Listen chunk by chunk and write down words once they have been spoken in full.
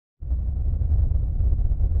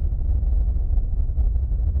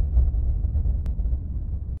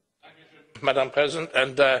Madam President,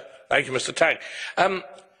 and thank you, Mr. Tang.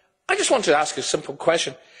 I just want to ask a simple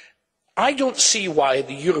question. I don't see why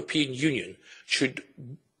the European Union should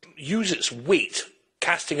use its weight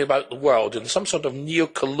casting about the world in some sort of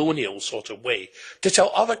neo-colonial sort of way to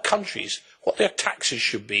tell other countries what their taxes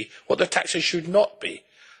should be, what their taxes should not be.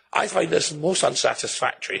 I find this most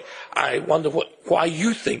unsatisfactory. I wonder why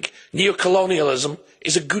you think neo-colonialism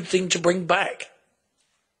is a good thing to bring back.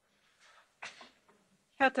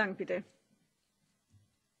 Herr Tang, bitte.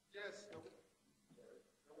 Yes, there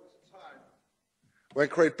was a time when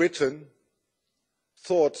Great Britain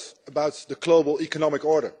thought about the global economic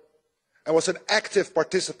order and was an active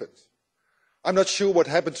participant. I'm not sure what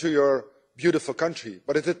happened to your beautiful country,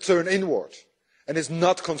 but it did turn inward and is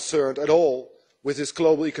not concerned at all with this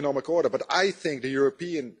global economic order. But I think the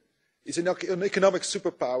European is an economic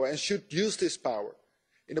superpower and should use this power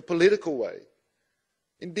in a political way,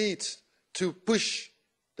 indeed, to push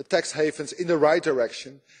the tax havens in the right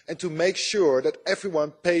direction and to make sure that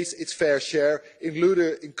everyone pays its fair share,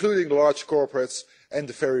 including large corporates and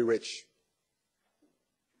the very rich.